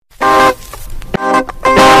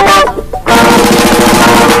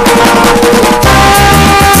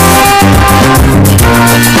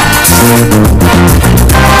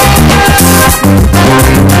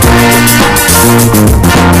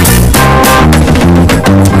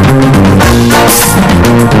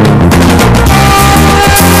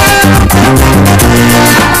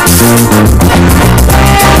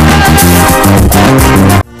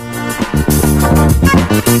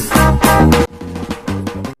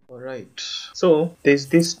Right. So there's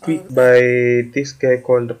this tweet All by right. this guy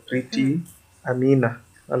called Pretty Amina.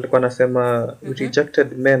 Alikuwa anasema we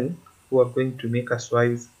rejected men who are going to make us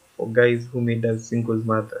wives for guys who made us single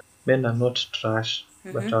mothers. Men are not trash,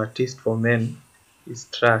 but our taste for men is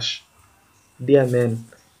trash. Dear men,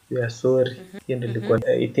 we are sorry. Hiyo ndio ilikuwa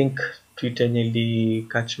I think tweet yenye ili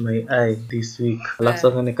catch my eye this week. Alafu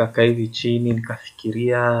sasa nikakaa hivi chini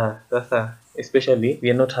nikafikiria sasa, especially we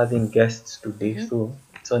are not having guests today, so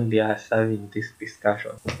it's only us having this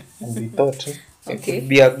discussion, and we thought it would Okay.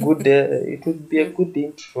 be a good it would be a good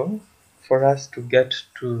intro for us to get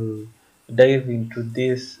to dive into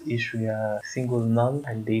this issue ya single mom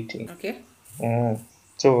and dating. Okay.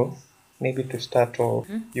 So maybe to start off,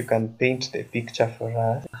 you can paint the picture for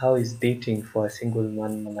us. How is dating for a single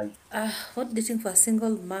man like? What dating for a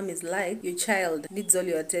single mom is like, your child needs all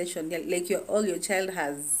your attention, like all your child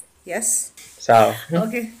has. Yes? So,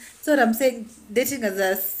 Okay. So what I'm saying, dating as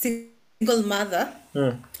a single mother,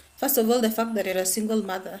 first of all, the fact that you're a single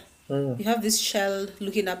mother, you have this child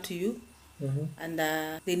looking up to you, and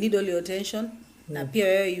they need all your attention. Na pia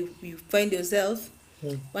wewe you find yourself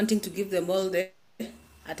wanting to give them all the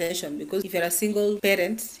attention, because if you're a single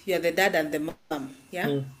parent, you're the dad and the mom.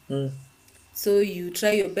 Yeah. So you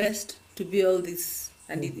try your best to be all this,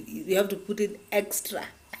 and you have to put in extra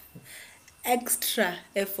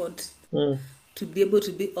effort to be able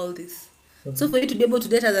to be all this. So for you to be able to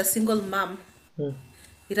date as a single mom,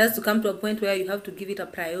 it has to come to a point where you have to give it a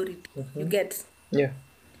priority. You get? yeah.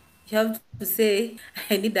 You have to say,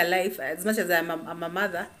 I need a life. As much as I'm a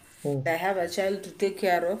mother, I have a child to take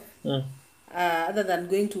care of, other than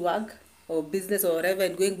going to work or business or whatever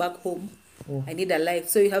and going back home, I need a life.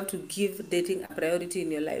 So you have to give dating a priority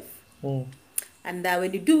in your life. And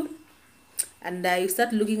when you do, and you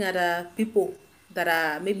start looking at people that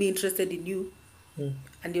are maybe interested in you,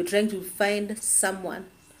 and you're trying to find someone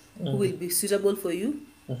who will be suitable for you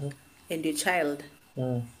and your child,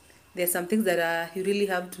 there's some things that you really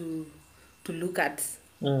have to look at.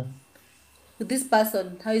 With this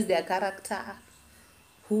person, how is their character?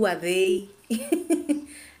 Who are they?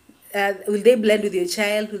 Will they blend with your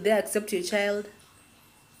child? Will they accept your child?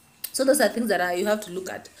 So those are things that you have to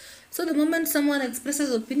look at. So the moment someone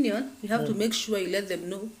expresses opinion, you have to make sure you let them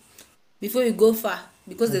know before you go far,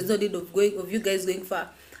 because there's no need of you guys going far.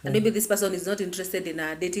 And maybe this person is not interested in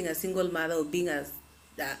dating a single mother or being a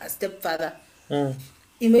stepfather.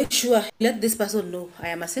 You make sure you let this person know, I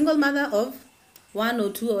am a single mother of 1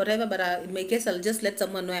 or 2 or whatever, but in my case, I'll just let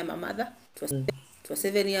someone know I'm a mother to a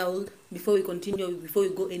 7-year-old before we continue, before we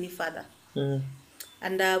go any further.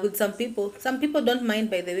 And with some people don't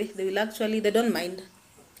mind, by the way. They don't mind.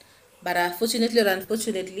 But fortunately or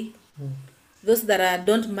unfortunately, those that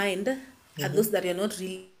don't mind are those that you're not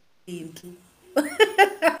really into.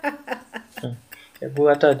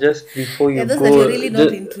 But just before you Yeah, those that you're really not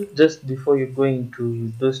go, into. just before you go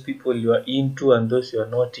into those people you are into and those you are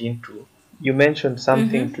not into, you mentioned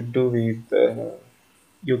something to do with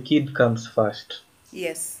your kid comes first,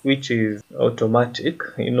 Yes. which is automatic,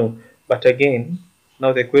 But again,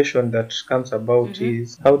 now the question that comes about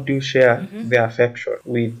is how do you share the affection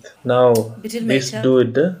with now Between my this child.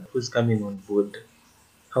 dude who's coming on board?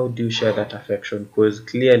 How do you share that affection? Because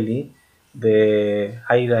clearly the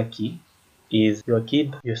hierarchy is your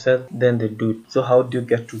kid, yourself, then the dude. So how do you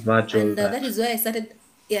get to merge all And that? that is why I started.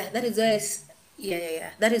 Yeah, that is why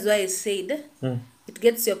That is why I said it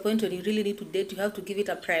gets to a point when you really need to date. You have to give it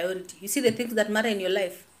a priority. You see the things that matter in your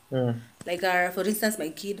life, like for instance, my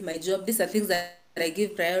kid, my job. These are things that I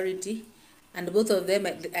give priority, and both of them,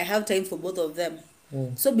 I have time for both of them.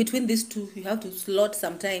 So between these two, you have to slot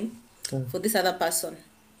some time for this other person,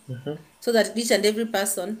 so that each and every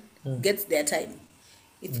person gets their time.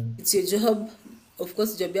 It's your job, of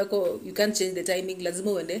course. Job yako, you can't change the timing.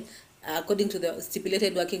 Lazima uende according to the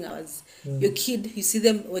stipulated working hours. Your kid, you see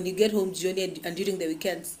them when you get home jioni and during the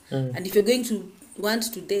weekends. And if you're going to want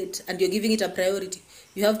to date and you're giving it a priority,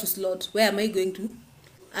 you have to slot, where am I going to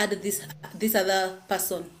add this other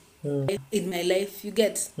person in my life? You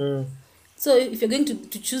get? So if you're going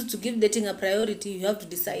to choose to give dating a priority, you have to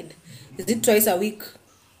decide, is it twice a week?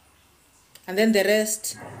 And then the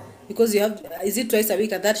rest, because you have, is it twice a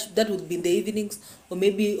week? And that would be in the evenings, or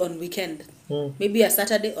maybe on weekend, maybe a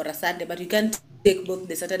Saturday or a Sunday. But you can't take both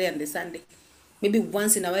the Saturday and the Sunday. Maybe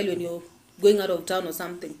once in a while when you're going out of town or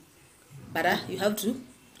something. But you have to,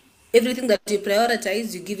 everything that you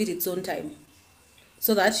prioritize, you give it its own time,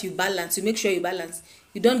 so that you balance. You make sure you balance.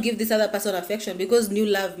 You don't give this other person affection, because new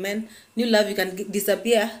love, you can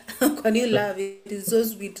disappear. Kwa new love, it is so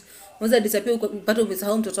sweet. Once they disappear, upate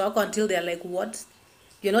umesahau mtoto wako until they are like, what?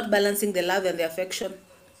 You're not balancing the love and the affection,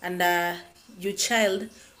 and your child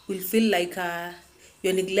will feel like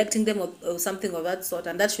you're neglecting them or something of that sort,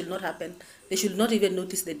 and that should not happen. They should not even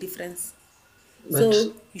notice the difference. But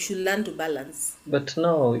So you should learn to balance. but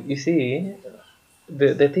now you see,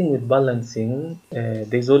 the thing with balancing,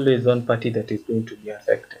 there's always one party that is going to be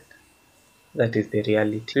affected. That is the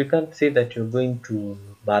reality. You can't say that you're going to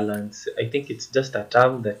balance. I think it's just a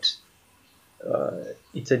term that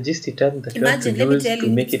it's a just a term that Imagine, you let me have to tell use to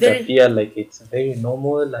you, make it's it very appear like it's very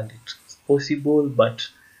normal and it's possible. But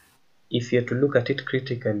if you're to look at it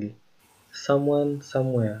critically, someone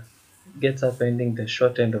somewhere gets up ending the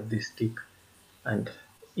short end of the stick, and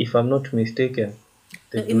if I'm not mistaken,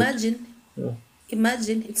 they no, do it.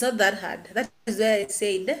 imagine it's not that hard. That is why I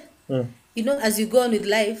said, Mm, you know, as you go on with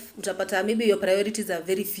life, utapata maybe your priorities are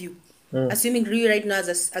very few. mm, Assuming you right now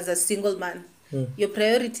as a single man, mm, your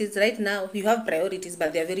priorities right now, you have priorities,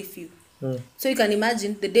 but they are very few. mm, So you can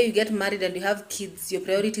imagine the day you get married and you have kids, your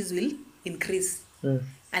priorities will increase. mm,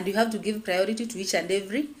 And you have to give priority to each and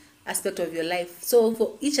every aspect of your life. So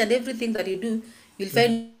for each and everything that you do, you'll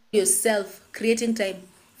find yourself creating time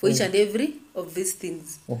for each and every of these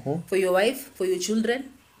things. mhm, For your wife, for your children,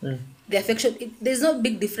 mm, the affection, there's no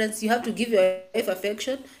big difference. You have to give your wife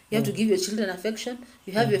affection, you have to give your children affection,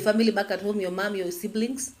 you have your family back at home, your mom, your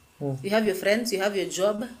siblings, mm, you have your friends, you have your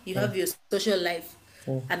job, you have your social life,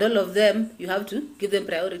 mm, and all of them you have to give them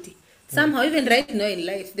priority. Somehow, even right now in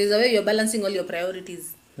life, there's a way you're balancing all your priorities.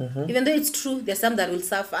 mhm, Even though it's true, there's some that will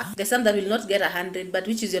suffer, there's some that will not get 100, but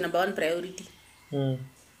which is your number one priority? mm,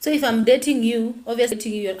 So if I'm dating you, obviously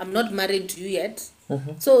dating you, I'm not married to you yet.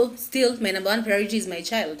 mhm, So still, my number one priority is my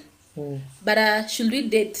child. mm, But should we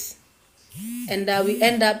date and we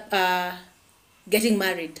end up getting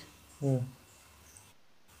married? mm,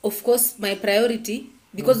 Of course, my priority,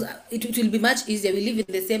 because it will be much easier. We live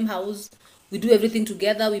in the same house, we do everything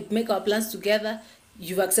together, we make our plans together.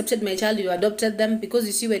 You've accepted my child, you adopted them, because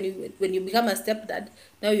you see, when you become a stepdad,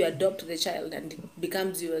 now you adopt the child and it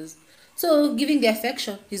becomes yours. So giving the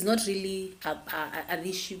affection is not really an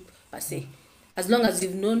issue per se, as long as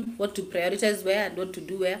you've known what to prioritize where and what to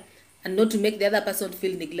do where, and not to make the other person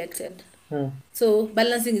feel neglected. mm. So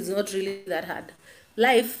balancing is not really that hard.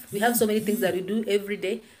 Life, we have so many things that we do every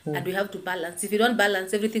day, and we have to balance. If you don't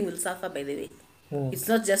balance, everything will suffer, by the way. Mm. It's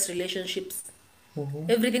not just relationships. Mhm.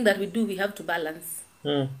 Everything that we do, we have to balance.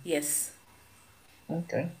 Mm. Yes.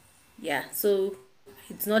 Okay. Yeah. So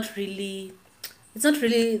it's not really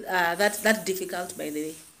that difficult, by the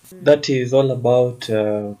way. That is all about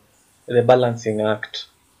the balancing act.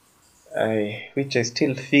 Which I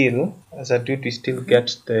still feel as a dude, we still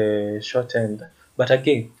get the short end. But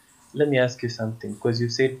again, let me ask you something, because you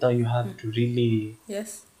said now you have to really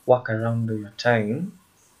Yes. work around your time.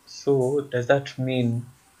 So does that mean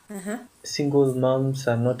Uh-huh. single moms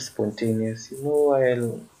are not spontaneous?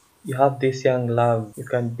 While you have this young love, you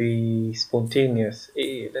can be spontaneous.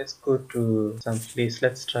 Hey, let's go to some place,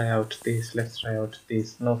 let's try out this, let's try out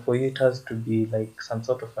this. No, for you it has to be like some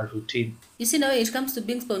sort of a routine. You see, now when it comes to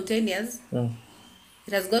being spontaneous, Mm,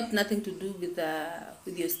 it has got nothing to do with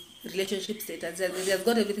your relationship status. It has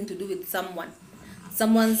got everything to do with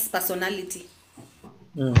someone's personality.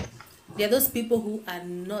 mm, There are those people who are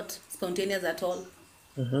not spontaneous at all,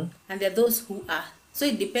 mm-hmm, and there are those who are. So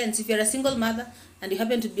it depends. If you're a single mother and you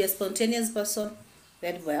happen to be a spontaneous person,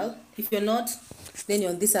 then well. If you're not, then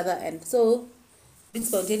you're on this other end. So being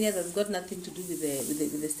spontaneous has got nothing to do with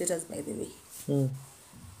the status, by the way. mm.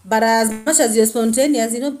 But as much as you're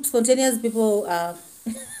spontaneous, spontaneous people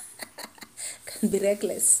can be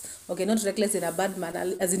reckless. Okay, not reckless in a bad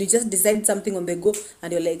manner, as in you just decide something on the go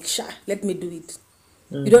and you're like, sure, let me do it.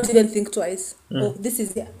 You don't even think twice. Oh, this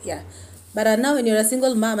is, yeah. But now when you're a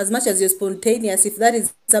single mom, as much as you're spontaneous, if that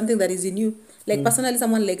is something that is in you, like personally,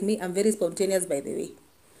 someone like me, I'm very spontaneous, by the way.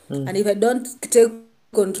 And if I don't take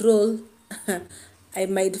control, I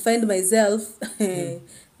might find myself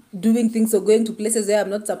doing things or going to places where I'm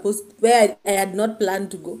not supposed, where I had not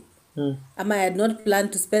planned to go. I had not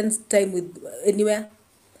planned to spend time with anywhere.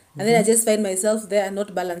 And then I just find myself there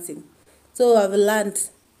not balancing. So I've learned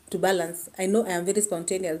to balance. I know I am very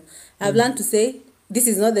spontaneous. I've learned to say, this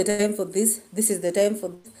is not the time for this. This is the time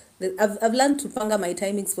for this. I've learned to panga my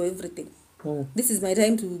timings for everything. This is my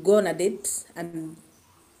time to go on a date and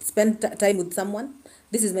spend time with someone.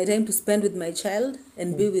 This is my time to spend with my child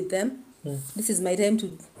and be with them. This is my time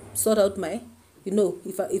to sort out my,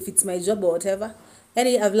 if it's my job or whatever.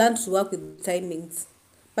 I've learned to work with timings.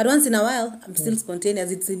 But once in a while, I'm still spontaneous.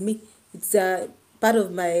 It's in me. It's part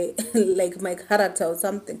of my, like my character or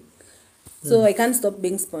something. So I can't stop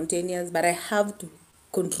being spontaneous, but I have to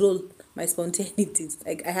control my spontaneities.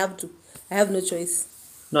 Like I have to. I have no choice.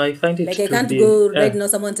 No, I find it Like I to can't be go right now.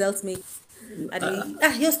 Someone tells me,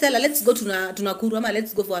 Yo Stella, let's go to Nakuru, ama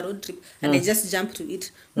let's go for a road trip, and I just jump to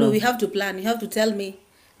it. No, we have to plan. You have to tell me,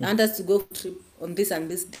 I want us to go trip on this and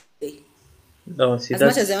this day. No, see, As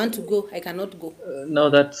much as I want to go, I cannot go. No,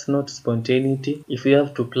 that's not spontaneity. If you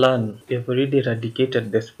have to plan, you've already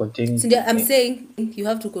eradicated the spontaneity. So I'm saying you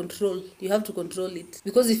have to control. You have to control it,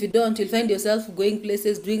 because if you don't, you'll find yourself going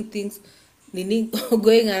places, doing things,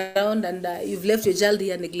 going around, and you've left your child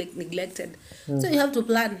here neglected. So you have to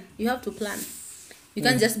plan. You have to plan. You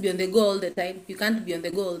can't just be on the go all the time. You can't be on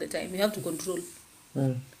the go all the time. You have to control.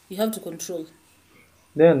 You have to control.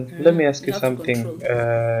 Then let me ask you something.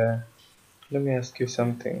 Let me ask you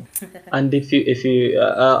something. And if you,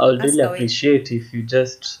 I'll really appreciate if you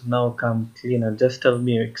just now come clean and just tell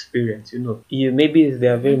me your experience. Maybe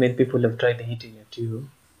there are very many people who have tried hitting at you.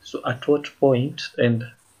 So at what point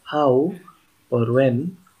and how or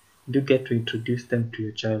when do you get to introduce them to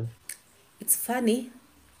your child? It's funny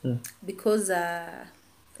because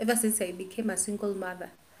ever since I became a single mother,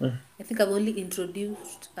 I think I've only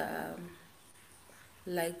introduced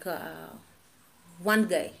one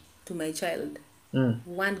guy to my child.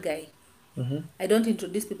 One guy. I don't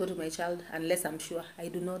introduce people to my child unless I'm sure. I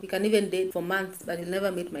do not. You can even date for months, but you'll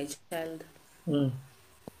never meet my child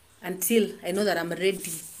until I know that I'm ready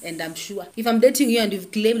and I'm sure. If I'm dating you and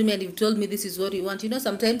you've claimed me and you've told me this is what you want,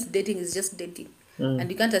 sometimes dating is just dating. And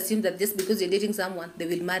you can't assume that just because you're dating someone, they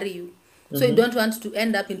will marry you. So you don't want to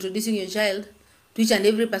end up introducing your child to each and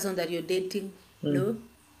every person that you're dating. No,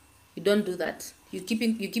 you don't do that. You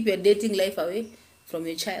keep your dating life away from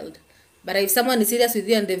your child. But if someone is serious with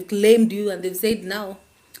you and they've claimed you and they've said, now,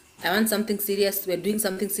 I want something serious, we're doing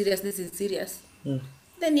something serious, this is serious,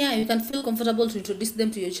 then you can feel comfortable to introduce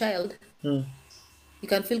them to your child. You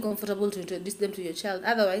can feel comfortable to introduce them to your child.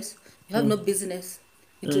 Otherwise, you have no business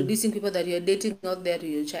introducing people that you're dating out there to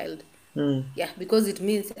your child. Yeah, because it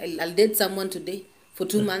means I'll date someone today for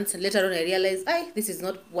 2 months and later on I realize, this is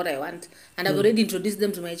not what I want. And I've already introduced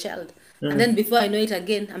them to my child. And then before I know it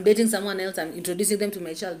again, I'm dating someone else, I'm introducing them to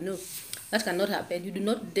my child. No, that cannot happen. You do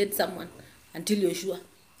not date someone until you're sure.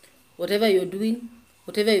 Whatever you're doing,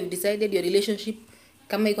 whatever you've decided, your relationship,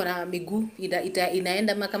 kama iko na miguu,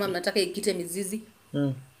 inaenda ama kama mnataka ikite mizizi,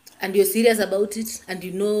 and you're serious about it, and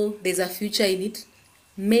there's a future in it,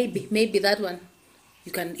 maybe that one,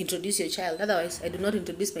 you can introduce your child. Otherwise, I do not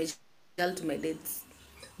introduce my child to my dates.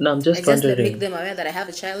 No, I'm just wondering. I just make them aware that I have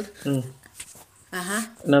a child.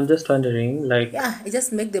 And I'm just wondering, I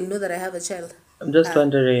just make them know that I have a child. I'm just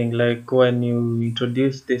wondering, when you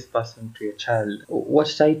introduce this person to your child,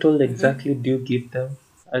 what title exactly do you give them?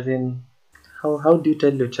 As in, how do you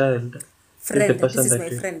tell your child? Friend. This is my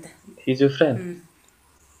friend. He's your friend.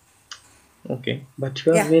 Okay, but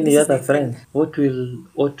you have many other friends. What will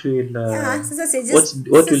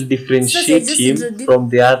differentiate him from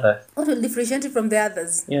the others? What will differentiate him from the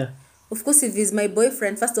others? Yeah. Of course, if he's my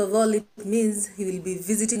boyfriend, first of all, it means he will be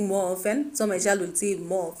visiting more often, so my child will see him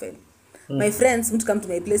more often. My friends won't come to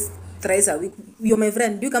my place thrice a week. You're my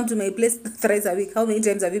friend. Do you come to my place thrice a week? How many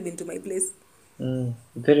times have you been to my place?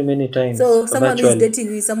 Very many times. So someone who is dating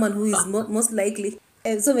you is someone who is most likely,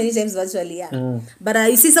 so many times virtually, yeah. But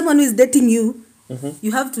you see, someone who is dating you,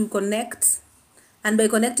 you have to connect, and by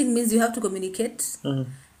connecting means you have to communicate,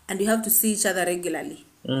 and you have to see each other regularly.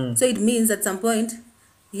 So it means at some point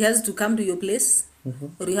he has to come to your place,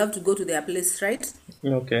 or you have to go to their place, right?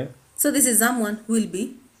 Okay. So this is someone who will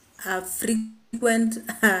be a frequent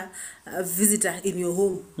visitor in your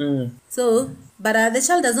home. So, but the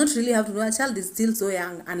child does not really have to know. A child is still so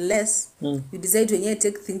young unless you decide to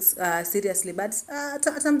take things seriously. But this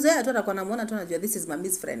is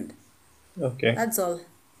mommy's friend. Okay. That's all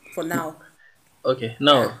for now. Okay.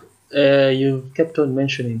 Now, you kept on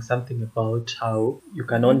mentioning something about how you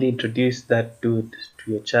can only introduce that dude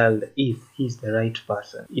to your child if he's the right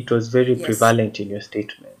person. It was very prevalent in your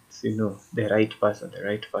statements. The right person, the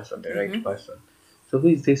right person, the right person. So who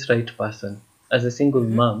is this right person? As a single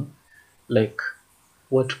mom,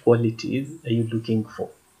 what qualities are you looking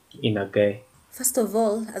for in a guy? First of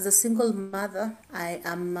all, as a single mother, I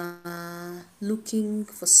am looking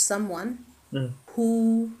for someone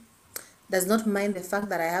who does not mind the fact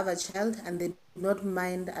that I have a child, and they do not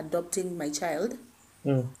mind adopting my child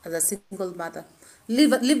as a single mother.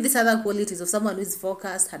 Leave these other qualities of someone who is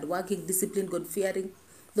focused, hardworking, disciplined, God-fearing.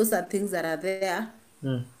 Those are things that are there.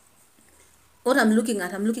 What I'm looking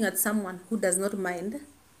at someone who does not mind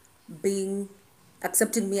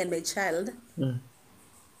accepting me and my child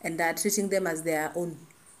and treating them as their own.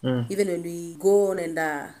 Even when we go on and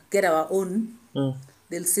get our own,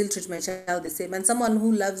 they'll still treat my child the same. And someone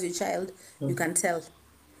who loves your child, you can tell.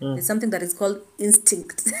 There's something that is called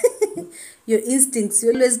instinct. Your instincts,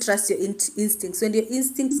 you always trust your instincts. When your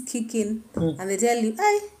instincts kick in and they tell you,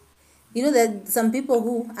 "Hey," you know that some people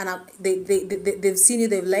who they've seen you,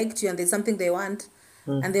 they've liked you, and there's something they want,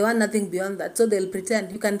 and they want nothing beyond that. So they'll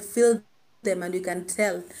pretend. You can feel them, and you can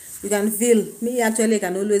tell. You can feel. Me actually, I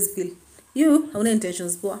can always feel. You, hauna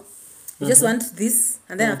intentions poor. You just want this,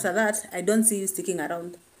 and then after that, I don't see you sticking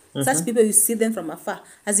around. Such people, you see them from afar.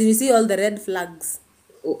 As in, you see all the red flags.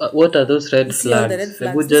 What are those red You see all the red flags? They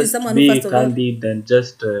flags. would This is just someone who, be first of all, candid and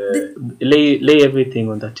just Thi- lay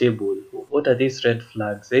everything on the table. What are these red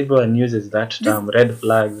flags? Everyone uses that this term, red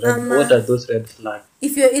flags. What are those red flags?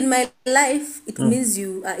 if you're in my life, it means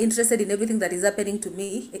you are interested in everything that is happening to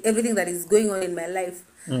me, everything that is going on in my life.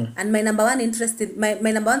 And my number one interest in my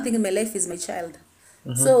number one thing in my life is my child.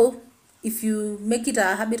 So if you make it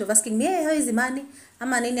a habit of asking me, hey, how is Imani?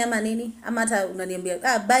 Ama nini, ama hata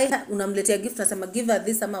unaniambia, buy her, unamletea gift, nasema give her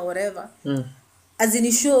this, ama whatever. As in,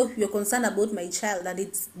 you show you're concerned about my child and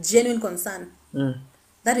it's genuine concern.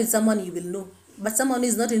 That is someone you will know. But someone who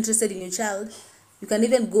is not interested in your child, you can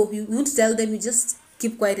even go, you won't tell them, you just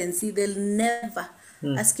keep quiet and see. They'll never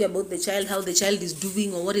ask you about the child, how the child is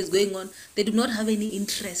doing or what is going on. They do not have any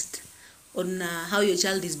interest on how your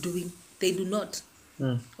child is doing. They do not.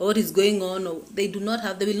 Or what is going on, or they do not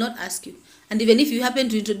have, they will not ask you. And even if you happen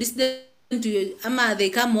to introduce them to your, ama they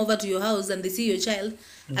come over to your house and they see your child,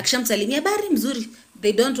 akishamsalimia habari mzuri,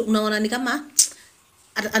 they don't, unaona ni kama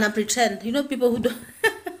ana pretend, you know, people who don't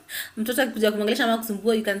mtoto akikuja kumwangalia ama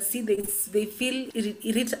kusumbua, you can see they feel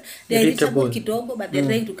they're irritable kidogo, but they're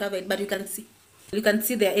trying to cover it, but you can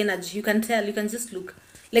see their energy, you can tell, you can just look.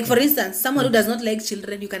 Like for instance, someone who does not like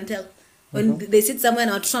children, you can tell when they sit somewhere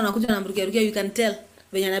na watoto wanakuja na mrukia, you can tell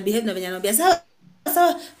venye ana behave na venye anambia sawa.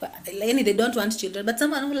 Like, they don't want children, but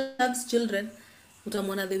someone who loves children,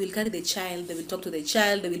 utamwona, they will carry the child, they will talk to the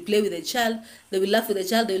child, they will play with the child, they will laugh with the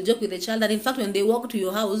child, they will joke with the child. And in fact, when they walk to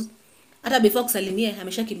your house, hata before kusalimia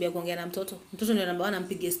ameshakimbia kuongea na mtoto ndio namba 1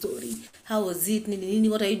 ampige story, how was it, nini,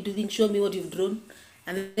 what are you doing, show me what you've drawn.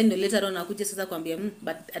 And then later on akuja sasa kwambia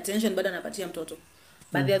but attention bado anapatia mtoto.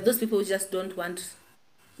 But there are those people who just don't want.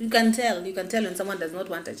 You can tell when someone does not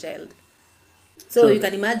want a child. So you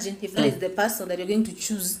can imagine if that is the person that you're going to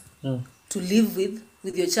choose to live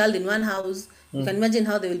with your child in one house, you can imagine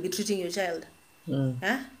how they will be treating your child.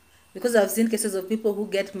 Because I've seen cases of people who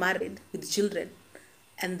get married with children,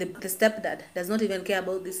 and the stepdad does not even care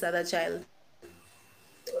about this other child.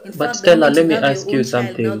 In But fact, Stella, let me ask you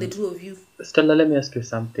something. Now the two of you. Stella, let me ask you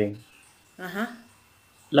something.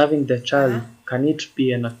 Loving the child, can it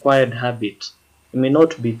be an acquired habit? It may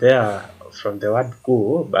not be there from the word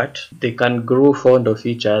go, but they can grow fond of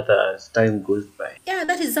each other as time goes by. Yeah,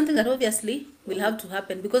 that is something that obviously will have to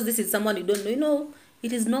happen, because this is someone you don't know. You know,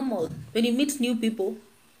 it is normal. When you meet new people,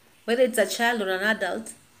 whether it's a child or an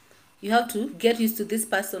adult, you have to get used to this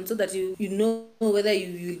person so that you know whether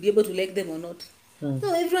you will be able to like them or not.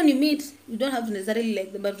 So everyone you meet, you don't have to necessarily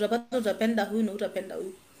like them, but utapenda huyu na utapenda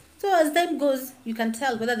huyu. So as time goes, you can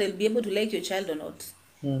tell whether they'll be able to like your child or not.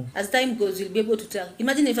 As time goes, you'll be able to tell.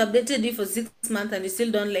 Imagine if I've dated you for 6 months and you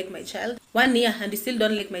still don't like my child. 1 year and you still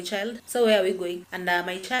don't like my child. So where are we going? And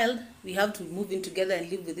my child, we have to move in together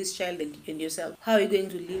and live with this child and yourself. How are you going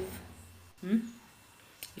to live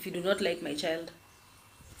if you do not like my child?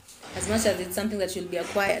 As much as it's something that should be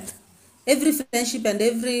acquired. Every friendship and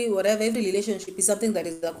every relationship is something that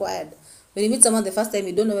is acquired. When you meet someone the first time,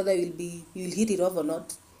 you don't know whether you'll hit it off or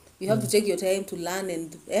not. You have to take your time to learn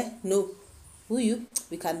and know who you,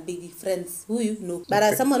 we can be friends. Who you know. But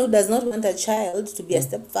as someone who does not want a child to be a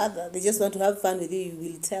stepfather, they just want to have fun with you, you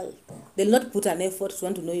will tell. They'll not put an effort to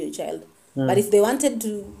want to know your child. But if they wanted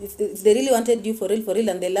to, if they really wanted you for real,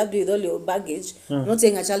 and they loved you with all your baggage, I'm not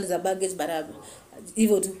saying a child is a baggage, but they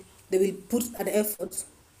will put an effort.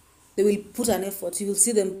 They will put an effort. You will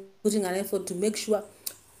see them putting an effort to make sure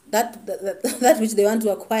that which they want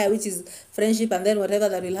to acquire, which is friendship, and then whatever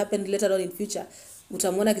that will happen later on in future,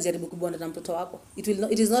 utamwona kijaribu kubonda na mtoto wako.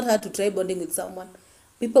 It is not hard to try bonding with someone.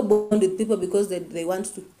 People bond with people because they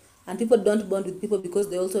want to, and people don't bond with people because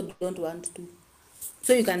they also don't want to.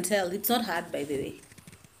 So you can tell. It's not hard, by the way.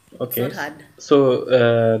 Okay. It's not hard. So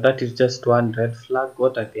that is just one red flag.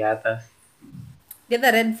 What are the others? The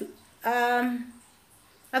other red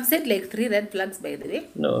I've said like 3 red flags, by the way.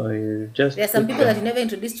 No, you just. There are some people that you never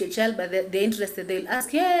introduced your child, but they're interested. They'll ask,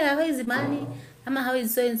 hey, how is Imani? Ama, how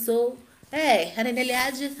is so and so? Hey, and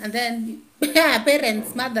then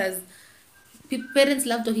parents, mothers, parents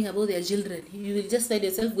love talking about their children. You will just find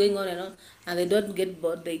yourself going on, and they don't get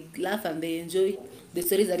bored. They laugh and they enjoy the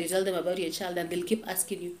stories that you tell them about your child, and they'll keep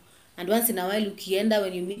asking you. And once in a while, ukienda,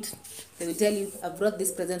 when you meet, they will tell you, I've brought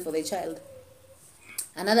this present for the child.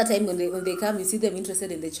 Another time when they come, you see them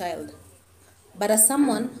interested in the child. But as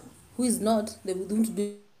someone who is not, they wouldn't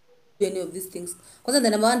do any of these things. Because the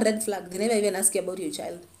number one red flag, they never even ask you about your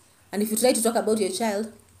child. And if you try to talk about your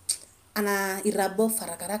child, irabo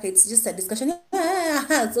farakaraka, it's just a discussion.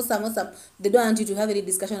 So some they don't want you to have any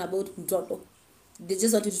discussion about mtoto. They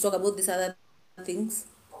just want you to talk about these other things.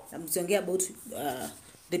 I'm talking about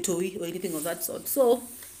the toy or anything of that sort. So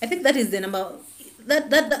I think that is the number.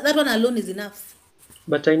 That one alone is enough.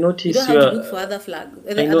 But I notice you don't have to look for other flags,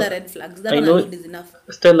 other red flags. That one alone is enough.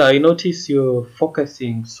 Stella, I notice you're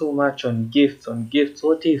focusing so much on gifts.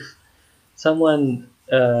 What if someone's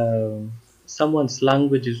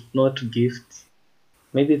language is not gifts?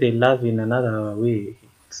 Maybe they love in another way.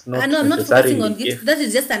 It's not I'm not focusing on gifts. That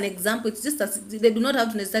is just an example. It's just they do not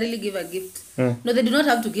have to necessarily give a gift. No, they do not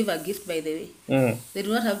have to give a gift, by the way. They do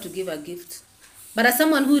not have to give a gift. But as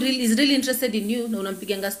someone who is really interested in you, na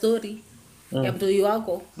unampiganga story ya mtoi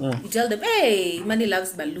wako, you tell them, hey, Imani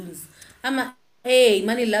loves balloons. Ama, hey,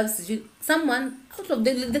 Imani loves someone out of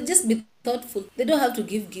them. They just be thoughtful. They don't have to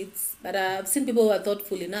give gifts. But I've seen people who are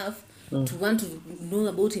thoughtful enough to want to know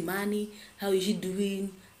about Imani, how is she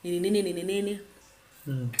doing, nini.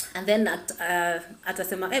 And then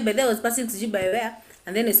atasema, hey, by the way, I was passing to you by where,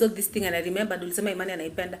 and then I saw this thing and I remembered ulisema Imani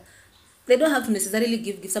anaipenda. They don't have to necessarily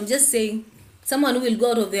give gifts. I'm just saying, someone who will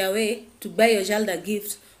go out of their way to buy your child a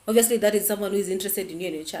gift, obviously that is someone who is interested in you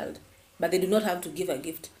and your child. But they do not have to give a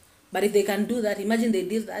gift. But if they can do that, imagine they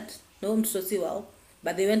did that, no mtoto si wao,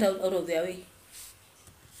 but they went out of their way.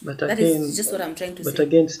 But that again, is just what I'm trying to say. But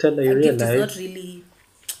again, Stella, you realize... gift is not really...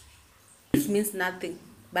 It means nothing.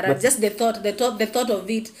 But just the thought of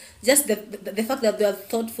it, just the fact that they are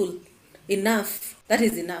thoughtful enough, that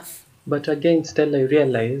is enough. But again, Stella, you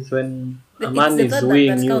realize when a man is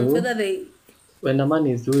wooing you, when a man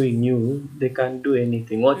is wooing you, they can do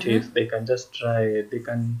anything. What if they can just try? They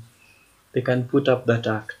can put up that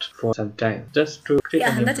act for some time, just to create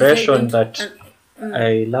an impression that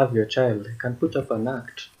I love your child. They can put up an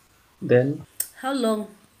act. Then how long?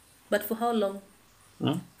 But for how long?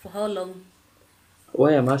 For how long?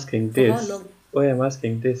 Why I'm asking this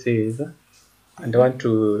is, and I want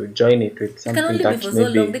to join it with something that maybe... so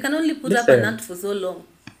long. They can only put up an act for so long.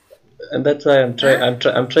 And that's why I'm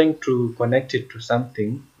trying to connect it to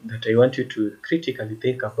something that I want you to critically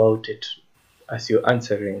think about it as you're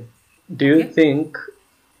answering. Do you think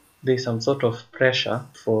there's some sort of pressure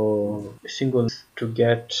for singles to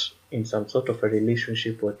get in some sort of a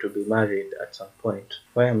relationship or to be married at some point?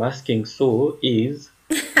 Why I'm asking so is,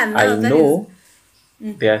 I know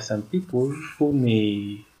there are some people who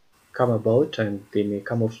may come about and they may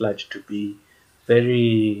camouflage to be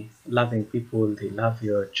very loving people. They love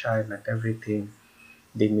your child and everything.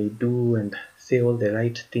 They may do and say all the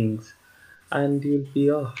right things, and you'll be,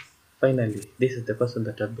 oh, finally, this is the person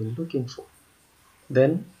that I've been looking for.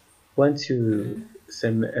 Then, once you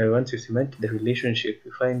cement the relationship,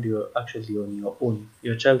 you find you're actually on your own.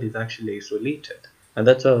 Your child is actually isolated, and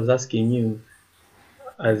that's why I was asking you,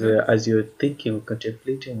 as you're thinking or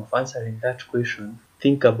contemplating of answering that question,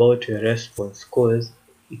 think about your response, because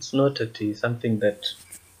it's not something that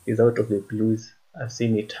is out of the blues. I've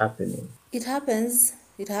seen it happening. It happens.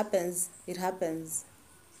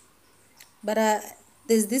 But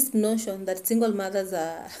there's this notion that single mothers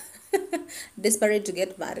are desperate to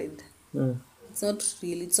get married. It's not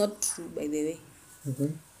true, by the way.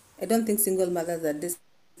 I don't think single mothers are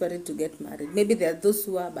desperate to get married. Maybe there are those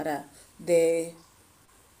who are, but the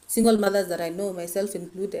single mothers that I know, myself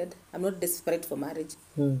included, I'm not desperate for marriage.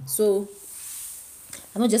 So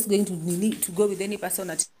I'm not just going to go with any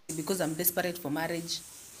person because I'm desperate for marriage.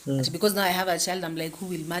 Because now I have a child, I'm like, who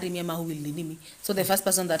will marry me, who will need me? So the first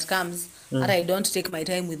person that comes, and I don't take my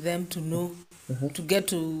time with them to know, to get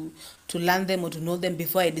to learn them or to know them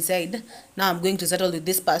before I decide, now I'm going to settle with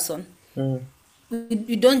this person.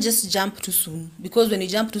 You don't just jump too soon, because when you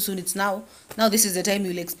jump too soon, it's now this is the time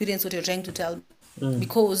you'll experience what you're trying to tell me.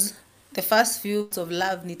 Because the first few of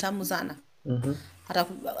love ni tamu sana.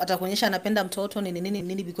 Atakuonyesha anapenda mtoto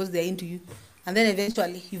nini because they're into you, and then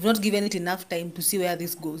eventually you've not given it enough time to see where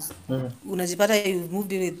this goes. Unajipata you've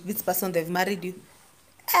moved in with this person, they've married you,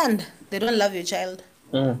 and they don't love your child.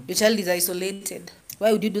 Your child is isolated.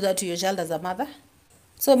 Why would you do that to your child as a mother?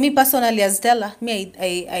 So me personally, as Stella,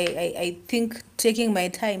 I think taking my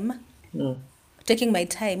time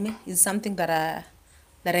is something that I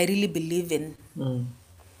really believe in.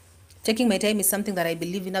 Taking my time is something that I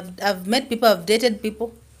believe in. I've met people, I've dated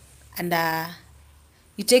people, and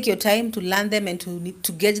you take your time to learn them and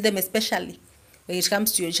to gauge them, especially when it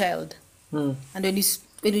comes to your child. And when you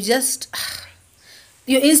when you just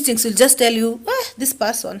your instincts will just tell you, this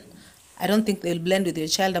person, I don't think they'll blend with your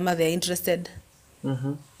child, ama they're interested.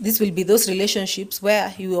 This will be those relationships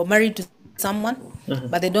where you are married to someone,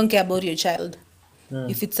 but they don't care about your child.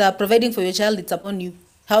 If it's providing for your child, it's upon you.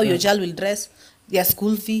 How your child will dress, their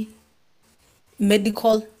school fee,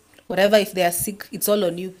 medical, whatever. If they are sick, it's all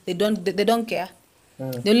on you. They don't care.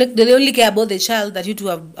 They only care about the child that you two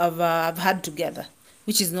have had together,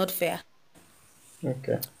 which is not fair.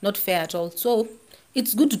 Okay. Not fair at all. So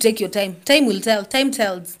it's good to take your time. Time will tell. Time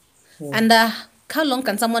tells. And how long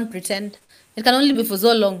can someone pretend? It can only be for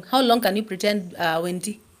so long. How long can you pretend,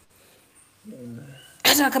 Wendy?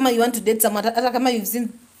 Hata kama you want to date someone, hata kama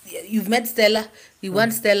you've met Stella, you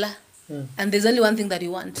want Stella, and there's only one thing that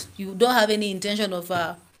you want. You don't have any intention of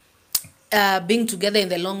being together in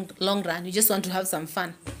the long run. You just want to have some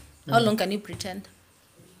fun. How long can you pretend?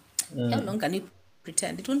 How long can you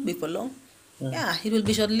pretend? It won't be for long. Yeah, it will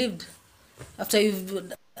be short-lived. After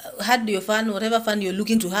you've had your fun, whatever fun you're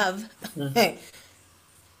looking to have,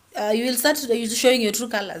 you will start showing your true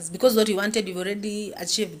colors, because what you wanted, you've already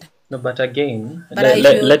achieved. No, but again, But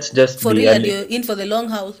let's just for be real, and you're in for the long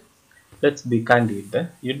haul. Let's be candid.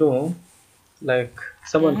 You know, like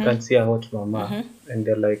someone can see a hot mama and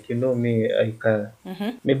they're like, you know me, I can.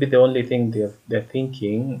 Maybe the only thing they're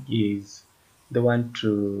thinking is they want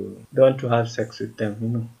to have sex with them. You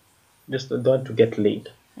know, just they want to get laid.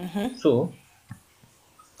 So.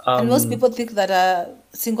 And most people think that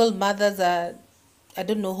single mothers are, I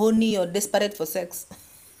don't know, horny or desperate for sex,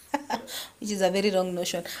 which is a very wrong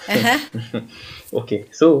notion. Okay,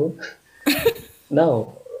 so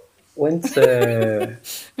now once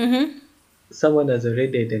someone has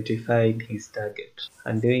already identified his target,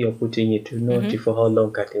 and then you're putting it, you know, for how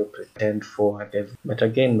long can you pretend for, and everything. But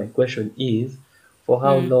again, my question is, for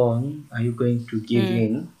how long are you going to give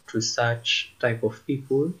in to such type of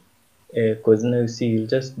people? Because now you see, you'll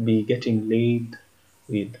just be getting laid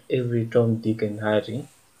with every Tom, Dick, and Harry,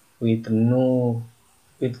 with no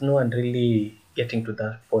one really getting to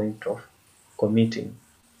that point of committing,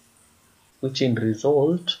 which in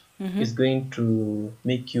result is going to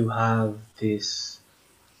make you have this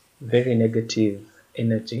very negative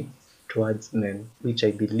energy towards men, which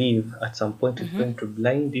I believe at some point is going to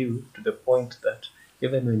blind you to the point that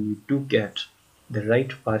even when you do get the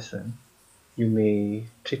right person, you may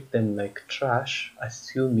treat them like trash,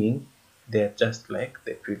 assuming they're just like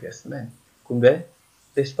the previous men. Kumbe,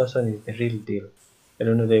 this person is the real deal. I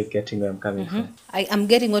don't know if you're getting where I'm coming from. I'm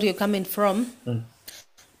getting where you're coming from.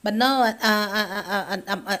 But now,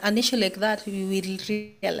 an issue like that, we will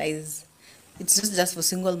realize it's not just for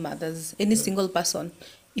single mothers. Any single person,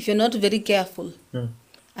 if you're not very careful,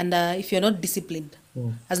 and if you're not disciplined,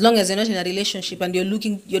 as long as you're not in a relationship and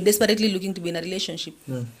you're desperately looking to be in a relationship,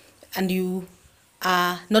 and you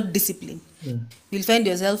are not disciplined, you'll find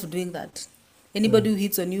yourself doing that. Anybody who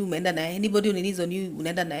hits on you, unaenda naye. Anybody who hits on you,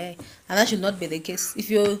 unaenda naye. And that should not be the case. If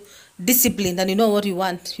you're disciplined and you know what you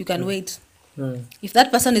want, you can wait. If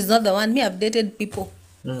that person is not the one, me, I've dated people.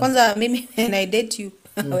 Kwanza, maybe when I date you,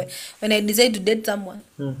 when I decide to date someone,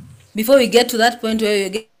 before we get to that point where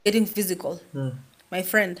you're getting physical, my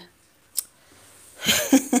friend,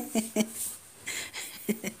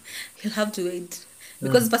 you'll have to wait.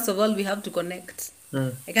 Because first of all, we have to connect.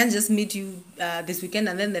 I can't just meet you this weekend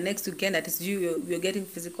and then the next weekend that is you're getting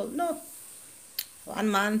physical. No. 1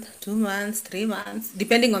 month, 2 months, 3 months,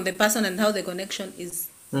 depending on the person and how the connection is.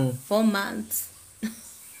 4 months.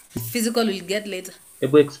 Physical will get later.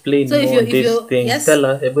 Able explain more on this thing. Yes?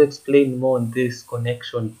 Stella, able explain more on this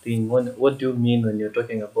connection thing. What do you mean when you're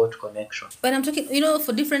talking about connection? When I'm talking,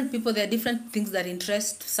 for different people, there are different things that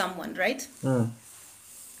interest someone, right?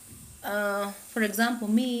 For example,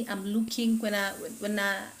 me, I'm looking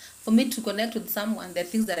for me to connect with someone, there are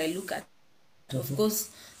things that I look at. Of course,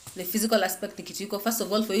 the physical aspect, first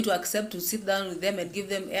of all, for you to accept to sit down with them and give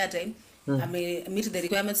them airtime, I may meet the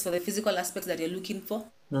requirements for the physical aspects that you're looking for.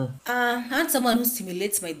 I want someone who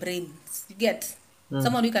stimulates my brain. You get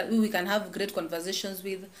someone who we can have great conversations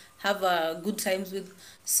with, have good times with,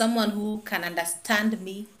 someone who can understand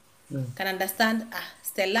me, can understand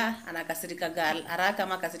Stella anakasirikaga haraka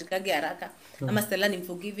ama kasirikage haraka ama Stella ni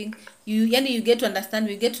forgiving. You get to understand,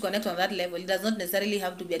 we get to connect on that level. It does not necessarily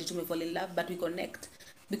have to be that we fall in love, but we connect.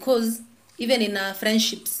 Because even in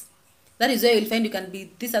friendships, that is where you'll find you can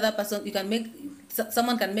be this other person.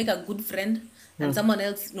 Someone can make a good friend, and someone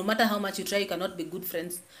else, no matter how much you try, you cannot be good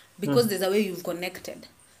friends, because there's a way you've connected,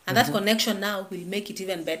 and that connection now will make it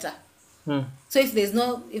even better. So if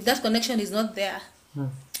that connection is not there,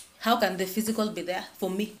 how can the physical be there? For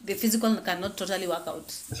me, the physical cannot totally work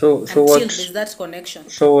out So until what there's that connection.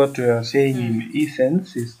 so what you are saying in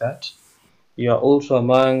essence is that you are also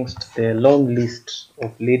amongst the long list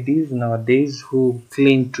of ladies nowadays who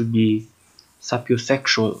claim to be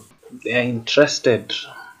sapiosexual. They are interested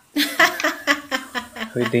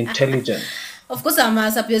with intelligence. Of course, I'm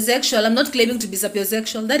a sapiosexual. I'm not claiming to be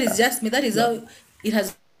sapiosexual. That is just me. That is how it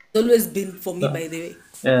has always been for me, by the way.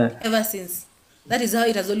 Yeah. Ever since. That is how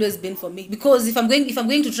it has always been for me. Because if I'm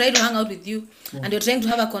going to try to hang out with you and you're trying to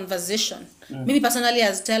have a conversation, maybe personally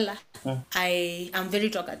as Stella, I am very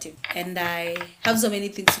talkative and I have so many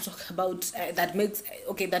things to talk about that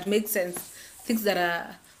makes sense. Things that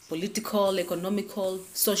are political, economical,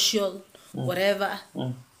 social, whatever.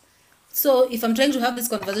 So if I'm trying to have this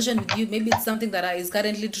conversation with you, maybe it's something that is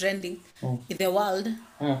currently trending in the world,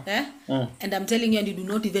 and I'm telling you and you do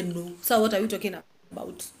not even know. So what are we talking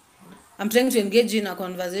about? I'm trying to engage you in a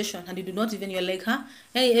conversation and you do not even, you're like,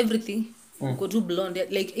 hey, everything, go too blonde.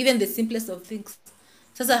 Like even the simplest of things.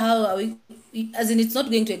 So how are we, as in it's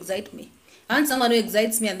not going to excite me. I want someone who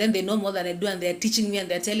excites me and then they know more than I do and they're teaching me and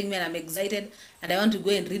they're telling me and I'm excited and I want to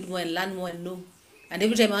go and read more and learn more and know. And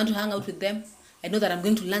every time I want to hang out with them, I know that I'm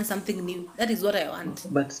going to learn something new. That is what I want.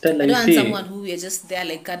 But Stella, I you don't want see, someone who we are just there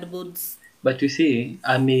like cardboards. but you see,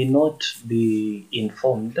 I may not be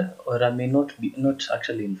informed, or I may not be not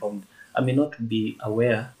actually informed. I may not be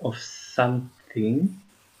aware of something,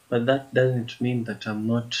 but that doesn't mean that I'm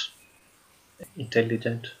not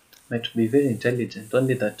intelligent. Might be very intelligent,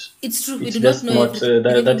 only that It's true. We it's do not just know not everything.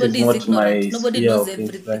 that is Everybody is not my ignorant. Nobody sphere knows of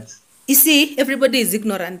everything. influence. You see, everybody is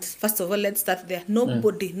ignorant. First of all, let's start there.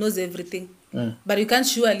 Nobody knows everything. But you can't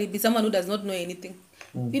surely be someone who does not know anything.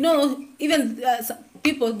 You know, even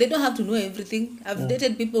people, they don't have to know everything. I've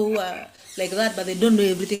dated people who are like that, but they don't know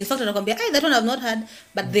everything. In fact, that one I've not had,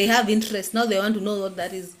 but they have interest. Now they want to know what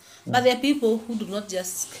that is. But there are people who do not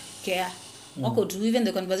just care. Even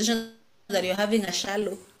the conversations that you're having are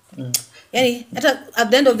shallow. Yani,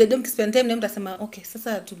 at the end of the day, spend time mtasema okay,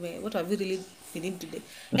 sasa what have we really been in today?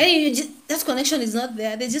 Yani, that connection is not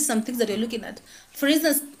there. There's just some things that you're looking at. For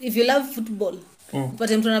instance, if you love football, but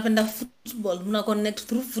mtu anapenda football, una connect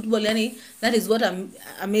through football, yani, that is what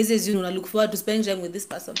amazes you. Una look forward to spending time with this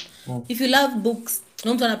person. If you love books,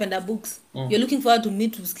 na mtu anapenda books, you're looking forward to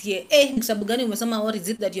meet usikie, kitabu gani umesoma, what is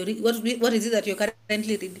it that what is it that you're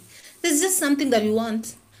currently reading? There's just something that you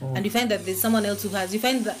want. And you find that there's someone else who has. You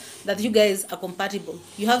find that you guys are compatible.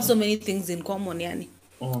 You have so many things in common, yani,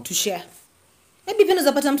 to share. Maybe even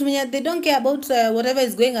zapata mtu mwenye they don't care about whatever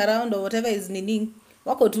is going around or whatever is nining.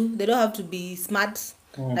 Wako tu, they don't have to be smart.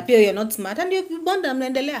 Na pia you're not smart and you bond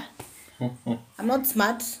mnaendelea. I'm not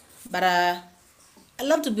smart, but I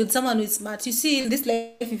love to be with someone who is smart. You see, in this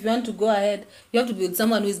life, if you want to go ahead, you have to be with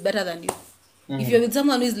someone who is better than you. If you're with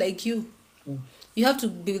someone who is like you, you have to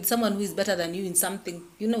be with someone who is better than you in something,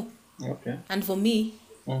 you know. Okay. And for me,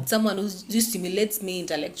 someone who stimulates me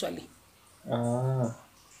intellectually.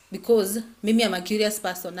 Because maybe I'm a curious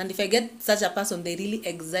person, and if I get such a person, they really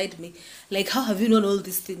excite me. Like, how have you known all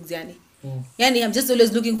these things, Yani? Yani, I'm just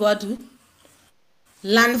always looking forward to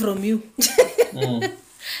learn from you.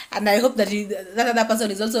 And I hope that that other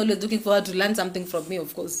person is also always looking forward to learn something from me,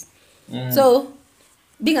 of course. So,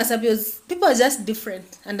 being a sapios, people are just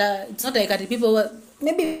different, and it's not like people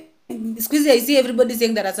maybe squeezy. I see everybody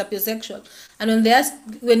saying that are sapiosexual, and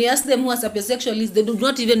when you ask them who a sapiosexual is, they do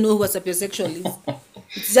not even know who a sapiosexual is.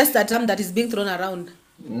 It's just a term that is being thrown around.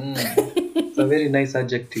 It's a very nice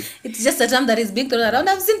adjective. It's just a term that is being thrown around.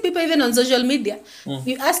 I've seen people even on social media.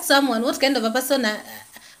 You ask someone, what kind of a person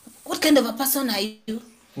are you?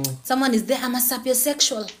 Someone is there, I'm a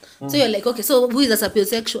sapiosexual. So you're like, okay, so who is a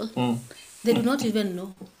sapiosexual? They do not even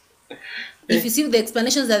know. If you see the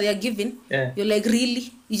explanations that they are giving, you're like,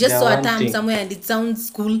 really? You just saw a term somewhere and it sounds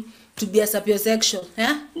cool to be a sapiosexual.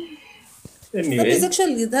 Yeah? Anyway.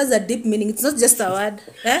 Sapiosexual, it has a deep meaning. It's not just a word.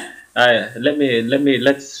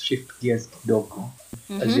 Let's shift gears kidogo.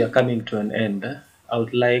 As we are coming to an end, I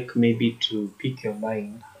would like maybe to pick your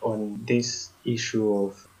mind on this issue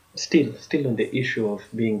of still on the issue of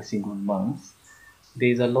being single moms.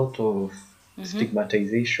 There's a lot of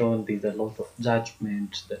stigmatization, there's a lot of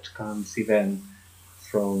judgment that comes even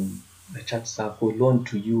from the church circle on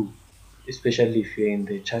to you, especially if you're in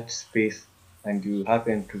the church space and you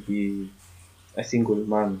happen to be a single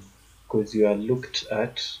mom, because you are looked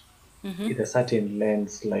at with a certain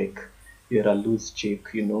lens, like you're a loose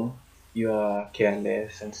chick, you know, you are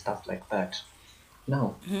careless and stuff like that.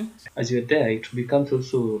 Now, as you're there, it becomes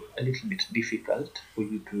also a little bit difficult for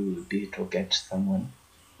you to date or get someone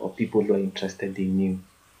or people who are interested in you.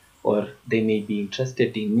 or they may be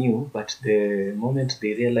interested in you, but the moment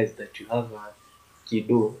they realize that you have a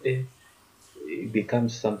kido, it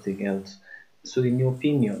becomes something else. So in your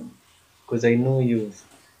opinion, because I know you've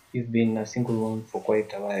been a single woman for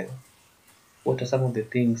quite a while, what are some of the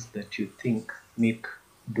things that you think make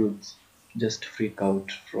dudes just freak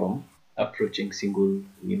out from approaching single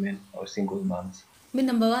women or single moms?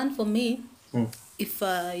 Number one for me, if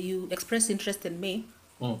you express interest in me,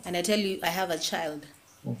 and I tell you I have a child,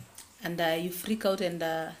 and you freak out and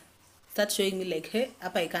start showing me like, hey,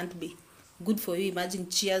 up I can't be. Good for you. Imagine,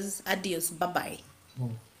 cheers, adios, bye-bye.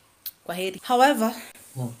 Kwaheri. However,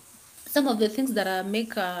 some of the things that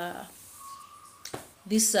make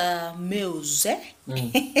these males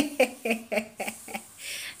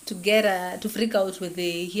to get to freak out with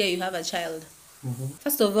the here you have a child.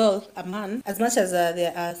 First of all, a man, as much as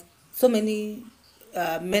there are so many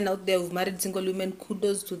men out there who've married single women,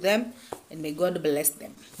 kudos to them and may God bless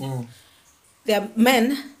them. There are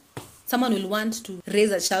men, someone will want to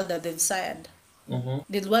raise a child that they've sired.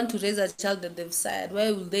 They'll want to raise a child that they've sired.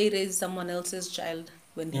 Why will they raise someone else's child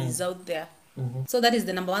when he's out there? So that is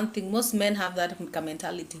the number one thing. Most men have that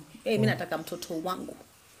mentality. Hey, mimi nataka mtoto wangu.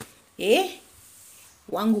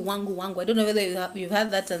 Wangu. I don't know whether you've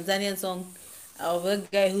heard that Tanzanian song of a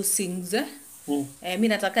guy who sings. Mimi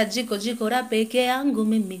nataka jiko la peke yangu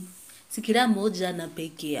mimi. Sikira moja na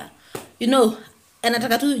pekea. You know,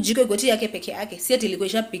 anataka tu jiko iko yake peke yake. Si ati ilikuwa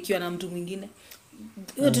ishapikiwa na mtu mwingine.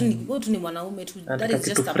 Wewe tu ni mwanaume tu. That is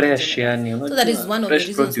just a fresh, yani. So that is one of the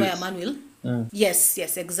reasons why a man will. Yes,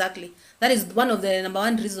 exactly. That is one of the number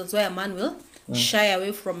one reasons why a man will shy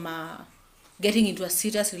away from getting into a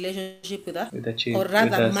serious relationship with a chick, or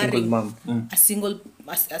rather marrying a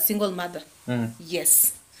single mother.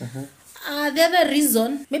 Yes. The other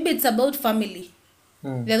reason, maybe it's about family.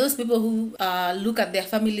 There are those people who look at their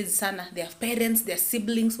families, their parents, their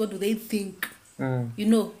siblings. What do they think? You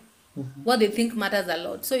know, what they think matters a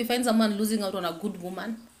lot. So you find someone losing out on a good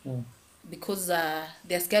woman because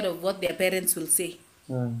they're scared of what their parents will say.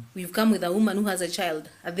 We've come with a woman who has a child.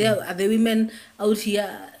 Are the women out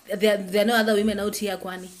here? There are no other women out here,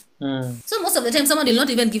 Kwani. So most of the time, someone will not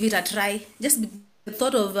even give it a try. Just the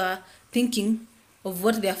thought of thinking of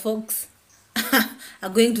what their folks are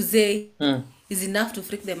going to say is enough to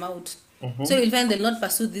freak them out. So you'll find they'll not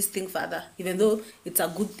pursue this thing further, even though it's a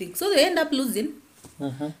good thing. So they end up losing.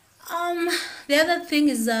 The other thing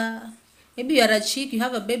is maybe you are a chick, you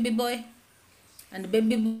have a baby boy, and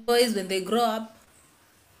baby boys, when they grow up,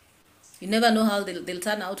 you never know how they'll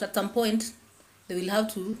turn out. At some point, they will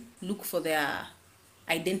have to look for their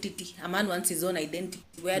identity. A man wants his own identity.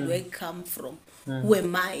 Where do I come from? Who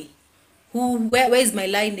am I? Where is my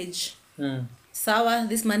lineage? Sawa,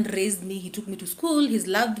 this man raised me. He took me to school. He's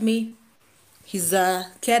loved me. He's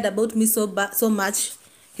cared about me so much.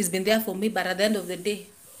 He's been there for me. But at the end of the day,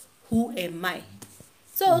 who am I?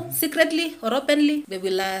 So secretly or openly, they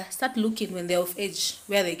will start looking when they're of age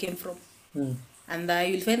where they came from. And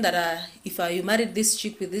you'll find that if you married this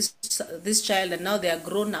chick with this child and now they are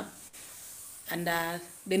grown up, and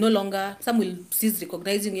they no longer, some will cease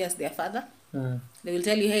recognizing you as their father. They will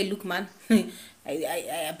tell you, hey, look, man,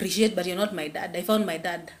 I appreciate, but you're not my dad. I found my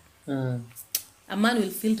dad. A man will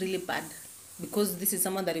feel really bad because this is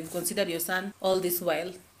someone that you've considered your son all this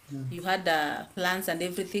while. You had plans and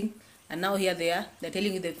everything, and now here they are. They're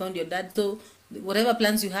telling you they found your dad. So whatever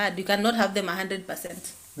plans you had, you cannot have them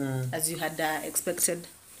 100% as you had expected.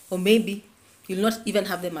 Or maybe you'll not even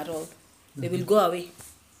have them at all. They will go away.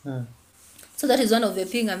 So that is one of the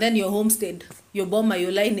things. And then your homestead, your boma,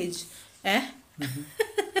 your lineage,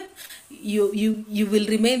 you will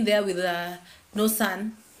remain there with no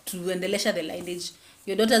son to endelesha the lineage.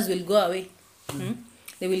 Your daughters will go away.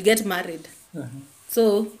 They will get married.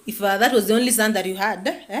 So if that was the only son that you had,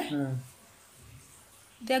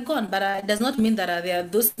 they are gone. But it does not mean that there are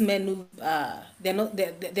those men who there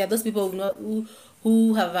are those people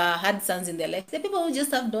who have had sons in their life. There are people who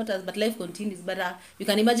just have daughters, but life continues. But you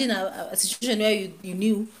can imagine a situation where you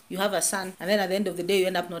knew you have a son, and then at the end of the day you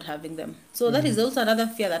end up not having them. So that is also another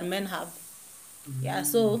fear that men have. Yeah.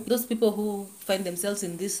 So those people who find themselves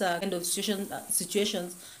in this kind of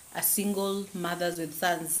situations are single mothers with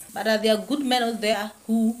sons. But there are good men out there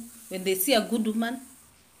who, when they see a good woman,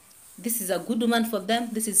 this is a good woman for them.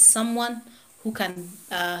 This is someone who can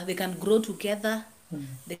they can grow together.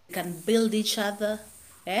 They can build each other.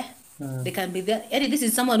 They can be there. This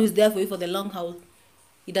is someone who is there for you for the long haul.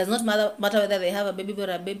 It does not matter whether they have a baby boy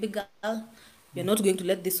or a baby girl. You're not going to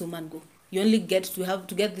let this woman go. You only get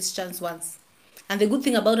to get this chance once. And the good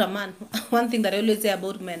thing about a man, one thing that I always say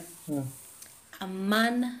about men, a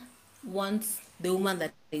man wants the woman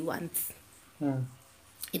that he wants.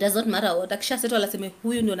 It does not matter what. Akisha settle aseme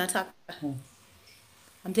huyu ndio nataka.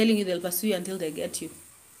 I'm telling you, they'll pursue you until they get you.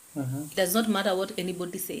 It does not matter what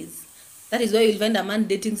anybody says. That is why you'll find a man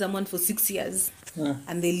dating someone for 6 years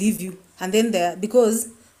and they leave you. And then because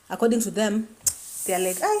according to them, they're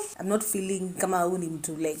like, I'm not feeling kama huyu ni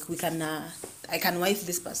mtu, like I can wife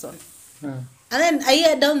this person. And then a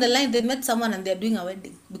year down the line, they met someone and they're doing a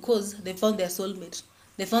wedding because they found their soulmate.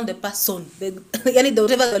 They found the person.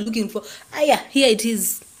 Whatever they're looking for. Here it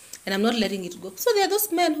is. And I'm not letting it go. So there are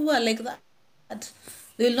those men who are like that.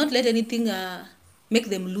 They will not let anything make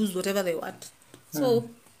them lose whatever they want. So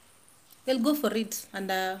they'll go for it.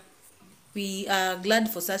 And we are glad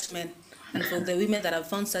for such men and for the women that have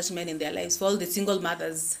found such men in their lives, for all the single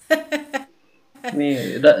mothers.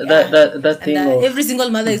 That thing of every single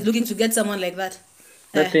mother is looking to get someone like that.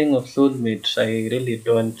 That thing of soulmates, I really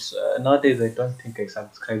don't. Nowadays, I don't think I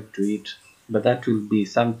subscribe to it. But that will be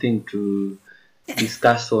something to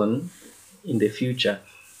discuss on in the future.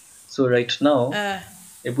 So right now,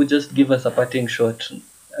 if we just give us a parting shot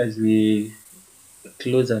as we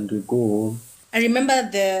close and we go. I remember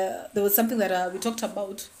there was something that we talked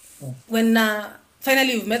about. When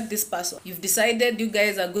finally you've met this person, you've decided you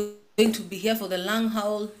guys are going to be here for the long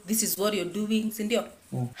haul. This is what you're doing, Cindy.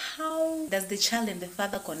 How does the child and the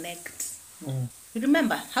father connect? You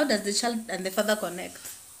remember? How does the child and the father connect?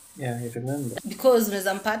 Yeah, I remember. Because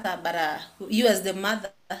but you as the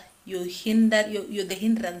mother, you're the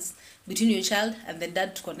hindrance between your child and the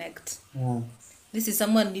dad to connect. This is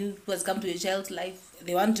someone new who has come to your child's life.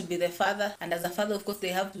 They want to be the father, and as a father, of course, they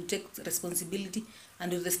have to take responsibility.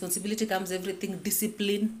 And with responsibility comes everything,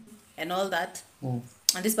 discipline and all that. And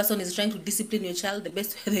this person is trying to discipline your child the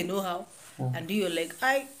best way they know how. And you're like,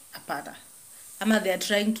 apata. Ama they are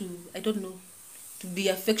trying to, I don't know, to be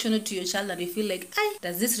affectionate to your child, and you feel like,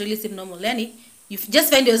 does this really seem normal? Yani, you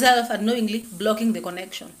just find yourself unknowingly blocking the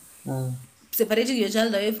connection. Separating your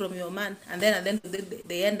child away from your man, and then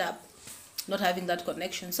they end up not having that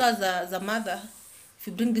connection. So as a mother, if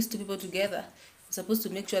you bring these two people together, you're supposed to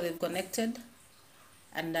make sure they've connected,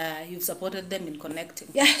 and you've supported them in connecting.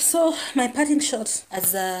 Yeah, so my parting shot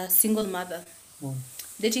as a single mother.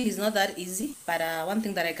 Dating is not that easy, but one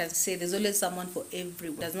thing that I can say, there's always someone for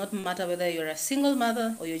everyone. It does not matter whether you're a single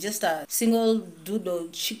mother or you're just a single dude or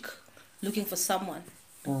chick looking for someone.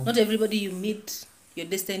 Not everybody you meet, you're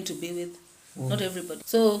destined to be with. Not everybody.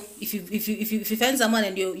 So if you find someone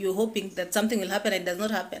and you're hoping that something will happen and it does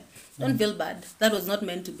not happen, don't feel bad. That was not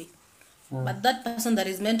meant to be. But that person that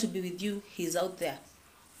is meant to be with you, he's out there.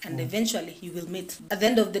 And eventually you will meet. At the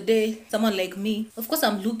end of the day, someone like me, of course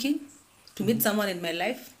I'm looking to meet someone in my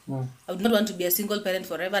life. I would not want to be a single parent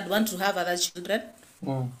forever. I'd want to have other children.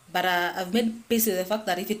 But I've made peace with the fact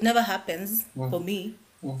that if it never happens for me,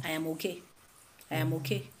 I am okay. I am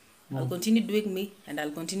okay. I'll continue doing me, and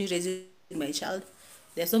I'll continue raising my child.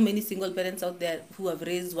 There are so many single parents out there who have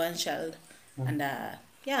raised one child. And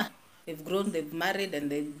they've grown, they've married, and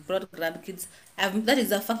they've brought grandkids. That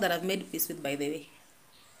is a fact that I've made peace with, by the way.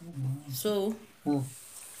 So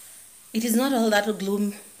it is not all that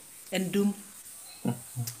gloom and doom.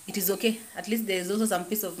 It is okay. At least there is also some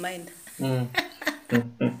peace of mind.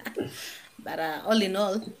 But all in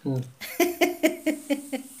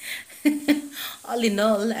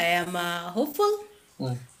all, I am hopeful.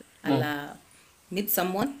 I'll meet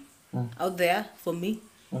someone out there for me.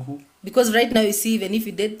 Because right now, you see, even if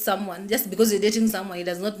you date someone, just because you're dating someone, it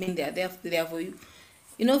does not mean they're there for you.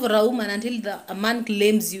 You know, for a woman, until a man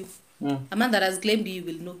claims you, a man that has claimed you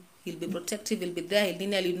will know. He'll be protective, he'll be there,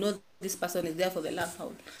 he'll know this person is there for the long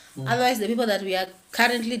haul. Otherwise, the people that we are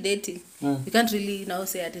currently dating, we can't really now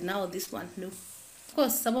say, now this one, no. Of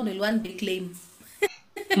course, someone will one day claim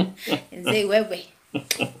and say, wewe,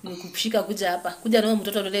 nikushika kuja hapa. Kuja na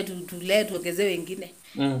mtoto tulee tuongezee wengine.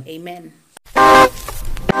 Amen.